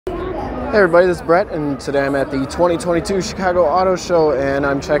Hey everybody, this is Brett, and today I'm at the 2022 Chicago Auto Show, and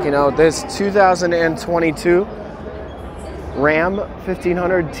I'm checking out this 2022 Ram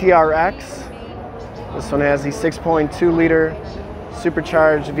 1500 TRX. This one has the 6.2 liter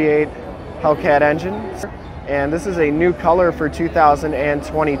supercharged V8 Hellcat engine, and this is a new color for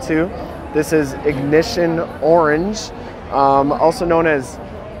 2022. This is Ignition Orange, also known as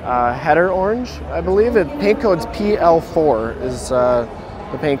Header Orange, I believe. Paint code's PL4 is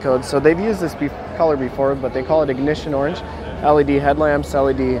the paint code. So they've used this color before, but they call it Ignition Orange. LED headlamps,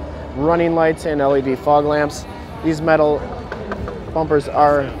 LED running lights, and LED fog lamps. These metal bumpers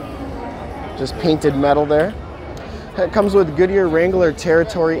are just painted metal there. It comes with Goodyear Wrangler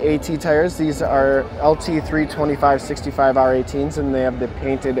Territory AT tires. These are LT 325 65 R18s, and they have the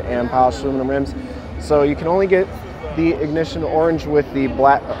painted and polished aluminum rims. So you can only get the Ignition Orange with the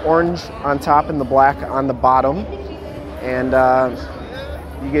black orange on top and the black on the bottom. And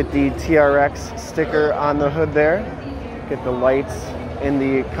you get the TRX sticker on the hood there. Get the lights in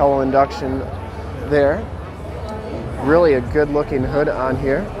the color induction there. Really a good looking hood on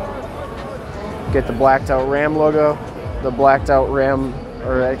here. Get the blacked out Ram logo, the blacked out Ram,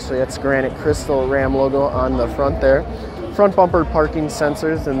 or actually it's granite crystal Ram logo on the front there. Front bumper parking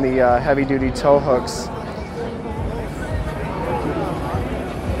sensors and the heavy duty tow hooks.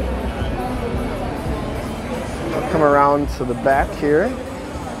 I'll come around to the back here.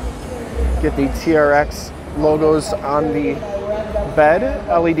 Get the TRX logos on the bed,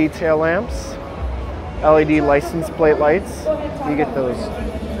 LED tail lamps, LED license plate lights. You get those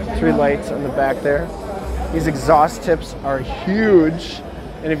 3 lights on the back there. These exhaust tips are huge,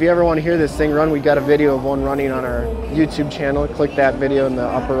 and if you ever want to hear this thing run, we got a video of one running on our YouTube channel. Click that video in the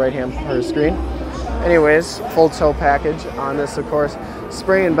upper right hand part of the screen. Anyways, full tow package on this, of course.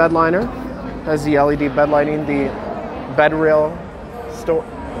 Spray and bed liner has the LED bed lighting, the bed rail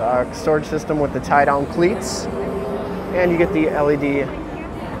storage system with the tie-down cleats, and you get the LED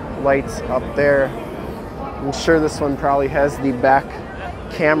lights up there. I'm sure this one probably has the back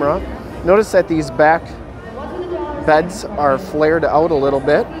camera. Notice that these back beds are flared out a little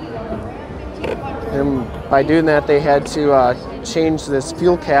bit, and by doing that they had to change this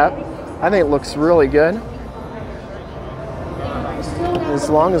fuel cap. I think it looks really good. As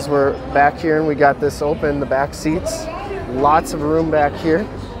long as we're back here and we got this open, the back seats, lots of room back here.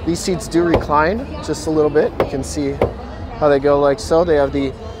 These seats do recline just a little bit. You can see how they go like so. They have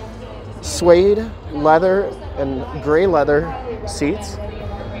the suede, leather, and gray leather seats.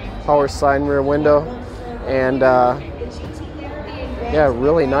 Power sliding rear window. And yeah,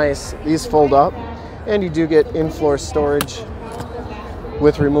 really nice. These fold up. And you do get in-floor storage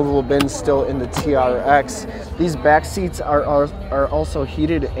with removable bins still in the TRX. These back seats are also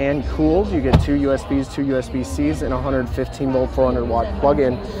heated and cooled. You get 2 USBs, 2 USB-Cs, and a 115 volt 400 watt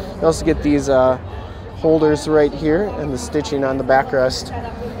plug-in. You also get these holders right here and the stitching on the backrest.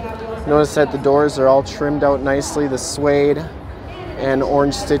 Notice that the doors are all trimmed out nicely, the suede and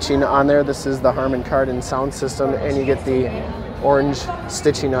orange stitching on there. This is the Harman Kardon sound system, and you get the orange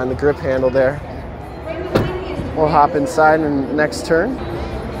stitching on the grip handle there. We'll hop inside in the next turn.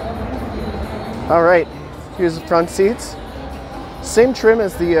 All right, here's the front seats. Same trim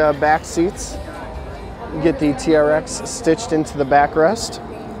as the back seats. You get the TRX stitched into the backrest.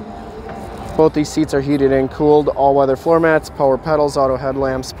 Both these seats are heated and cooled, all-weather floor mats, power pedals, auto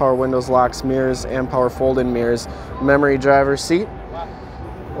headlamps, power windows, locks, mirrors, and power fold-in mirrors. Memory driver seat.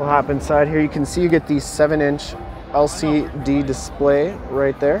 We'll hop inside here. You can see you get the 7-inch LCD display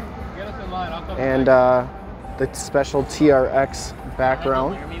right there, and the special TRX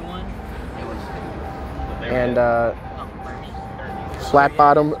background, and flat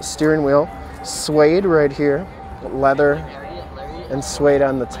bottom steering wheel, suede right here, leather and suede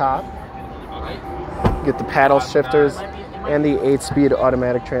on the top. Get the paddle shifters and the 8-speed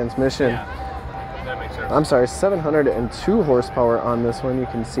automatic transmission. I'm sorry, 702 horsepower on this one. You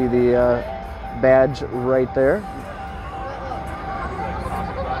can see the badge right there.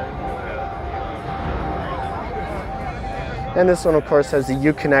 And this one, of course, has the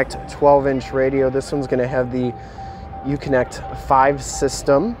Uconnect 12-inch radio. This one's going to have the Uconnect 5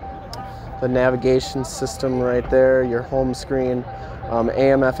 system, the navigation system right there, your home screen,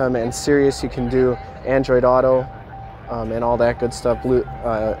 AM, FM, and Sirius. You can do Android Auto and all that good stuff,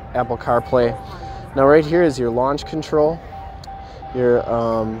 Apple CarPlay. Now right here is your launch control, your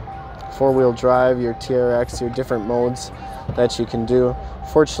 4-wheel drive, your TRX, your different modes that you can do.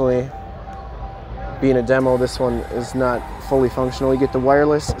 Fortunately, being a demo, this one is not fully functional. You get the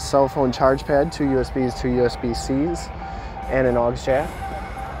wireless cell phone charge pad, 2 USBs, 2 USB-Cs, and an aux jack.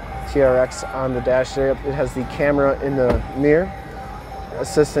 TRX on the dash there. It has the camera in the mirror.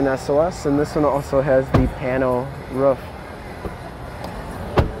 Assistant SOS, and this one also has the pano roof.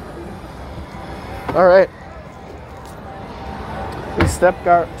 All right. These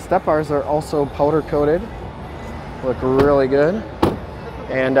step bars are also powder coated. Look really good.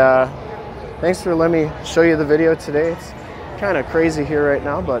 And thanks for letting me show you the video today. It's kind of crazy here right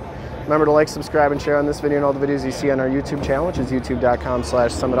now, but remember to like, subscribe, and share on this video and all the videos you see on our YouTube channel, which is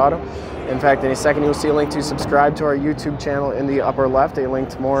youtube.com/summitauto. In fact, any second you'll see a link to subscribe to our YouTube channel in the upper left, a link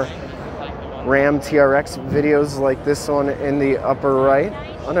to more Ram TRX videos like this one in the upper right.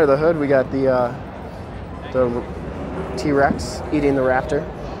 Under the hood, we got the T-Rex eating the Raptor.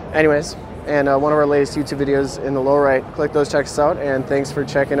 Anyways, and one of our latest YouTube videos in the lower right. Click those, check us out, and thanks for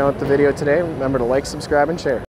checking out the video today. Remember to like, subscribe, and share.